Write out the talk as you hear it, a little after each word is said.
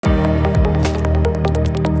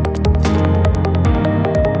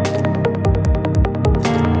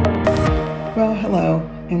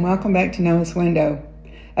and welcome back to Noah's Window.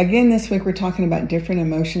 Again, this week we're talking about different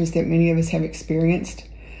emotions that many of us have experienced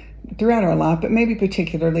throughout our life, but maybe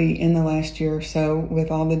particularly in the last year or so with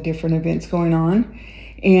all the different events going on.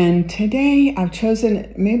 And today I've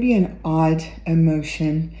chosen maybe an odd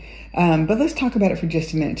emotion, but let's talk about it for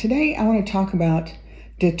just a minute. Today I want to talk about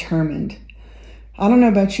determined. I don't know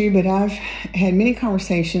about you, but I've had many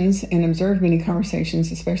conversations and observed many conversations,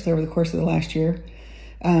 especially over the course of the last year,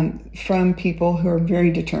 from people who are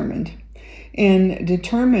very determined. And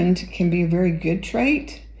determined can be a very good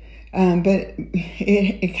trait, but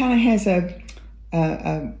it kind of has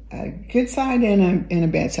a good side and a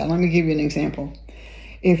bad side. Let me give you an example.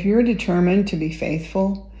 If you're determined to be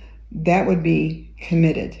faithful, that would be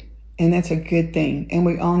committed. And that's a good thing. And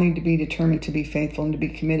we all need to be determined to be faithful and to be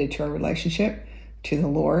committed to our relationship, to the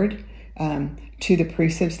Lord, to the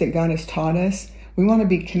precepts that God has taught us. We want to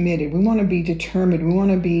be committed. We want to be determined. We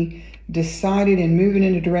want to be decided and moving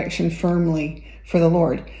in a direction firmly for the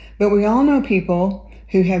Lord. But we all know people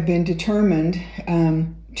who have been determined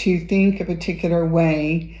to think a particular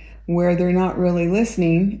way where they're not really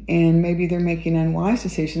listening and maybe they're making unwise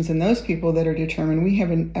decisions. And those people that are determined, we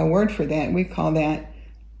have a word for that. We call that,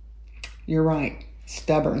 you're right,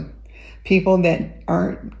 stubborn. People that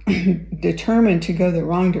are determined to go the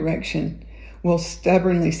wrong direction will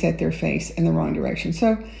stubbornly set their face in the wrong direction.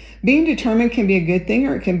 So being determined can be a good thing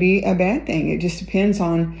or it can be a bad thing. It just depends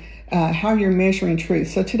on how you're measuring truth.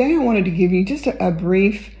 So today I wanted to give you just a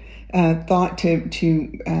brief thought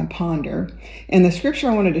to ponder. And the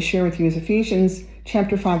scripture I wanted to share with you is Ephesians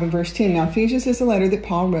chapter 5 and verse 10. Now, Ephesians is a letter that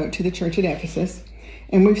Paul wrote to the church at Ephesus.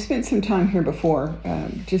 And we've spent some time here before,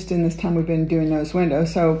 just in this time we've been doing Noah's Window.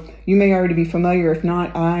 So you may already be familiar. If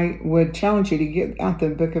not, I would challenge you to get out the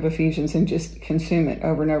book of Ephesians and just consume it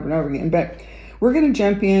over and over and over again. But we're going to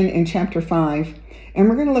jump in chapter 5, and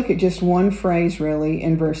we're going to look at just one phrase really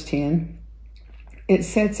in verse 10. It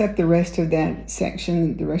sets up the rest of that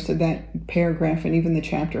section, the rest of that paragraph, and even the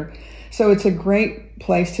chapter. So it's a great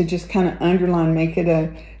place to just kind of underline, make it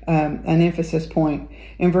an emphasis point.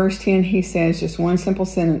 In verse 10, he says just one simple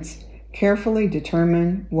sentence: carefully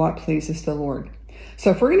determine what pleases the Lord.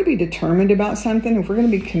 So if we're going to be determined about something, if we're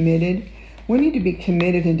going to be committed, we need to be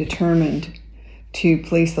committed and determined to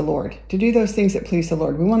please the Lord, to do those things that please the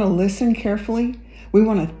Lord. We want to listen carefully. We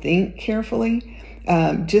want to think carefully.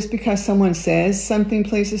 Just because someone says something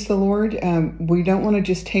pleases the Lord, we don't want to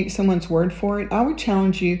just take someone's word for it. I would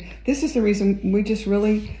challenge you. This is the reason we just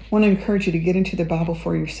really want to encourage you to get into the Bible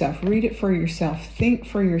for yourself. Read it for yourself. Think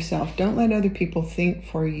for yourself. Don't let other people think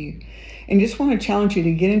for you. And just want to challenge you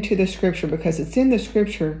to get into the scripture, because it's in the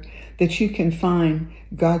scripture that you can find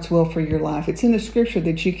God's will for your life. It's in the scripture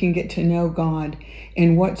that you can get to know God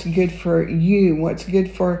and what's good for you, what's good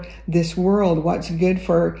for this world, what's good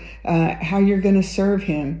for how you're going to serve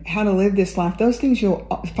him, how to live this life. Those things, you'll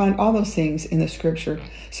find all those things in the scripture.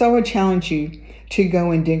 So I would challenge you to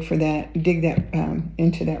go and dig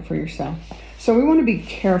into that for yourself. So we want to be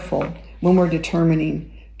careful when we're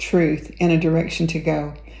determining truth and a direction to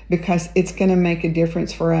go, because it's going to make a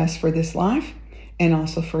difference for us for this life and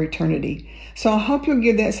also for eternity. So I hope you'll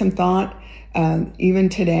give that some thought, even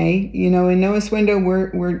today. You know, in Noah's Window,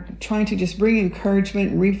 we're trying to just bring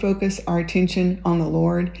encouragement and refocus our attention on the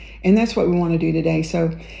Lord. And that's what we want to do today.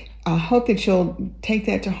 So I hope that you'll take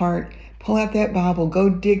that to heart, pull out that Bible, go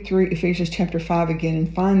dig through Ephesians chapter 5 again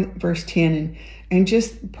and find verse 10 and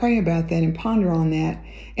just pray about that and ponder on that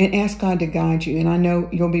and ask God to guide you. And I know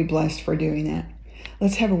you'll be blessed for doing that.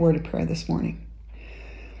 Let's have a word of prayer this morning.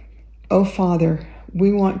 Oh, Father,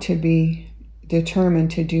 we want to be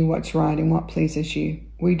determined to do what's right and what pleases you.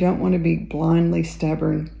 We don't want to be blindly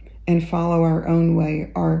stubborn and follow our own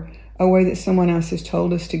way, or a way that someone else has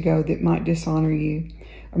told us to go that might dishonor you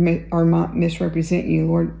or might misrepresent you.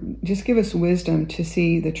 Lord, just give us wisdom to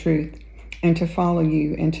see the truth and to follow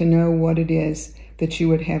you and to know what it is that you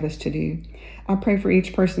would have us to do. I pray for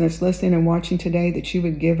each person that's listening and watching today that you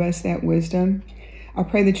would give us that wisdom. I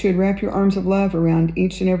pray that you would wrap your arms of love around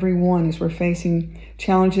each and every one as we're facing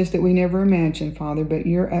challenges that we never imagined, Father, but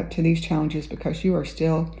you're up to these challenges because you are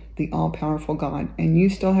still the all-powerful God, and you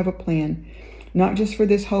still have a plan, not just for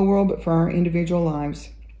this whole world, but for our individual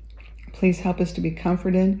lives. Please help us to be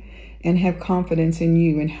comforted and have confidence in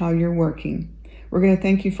you and how you're working. We're going to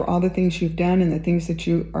thank you for all the things you've done and the things that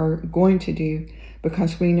you are going to do,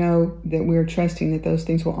 because we know that we are trusting that those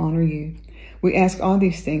things will honor you. We ask all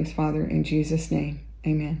these things, Father, in Jesus' name.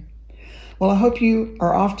 Amen. Well, I hope you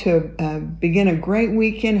are off to begin a great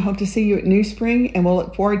weekend. Hope to see you at New Spring, and we'll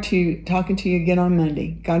look forward to talking to you again on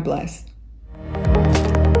Monday. God bless.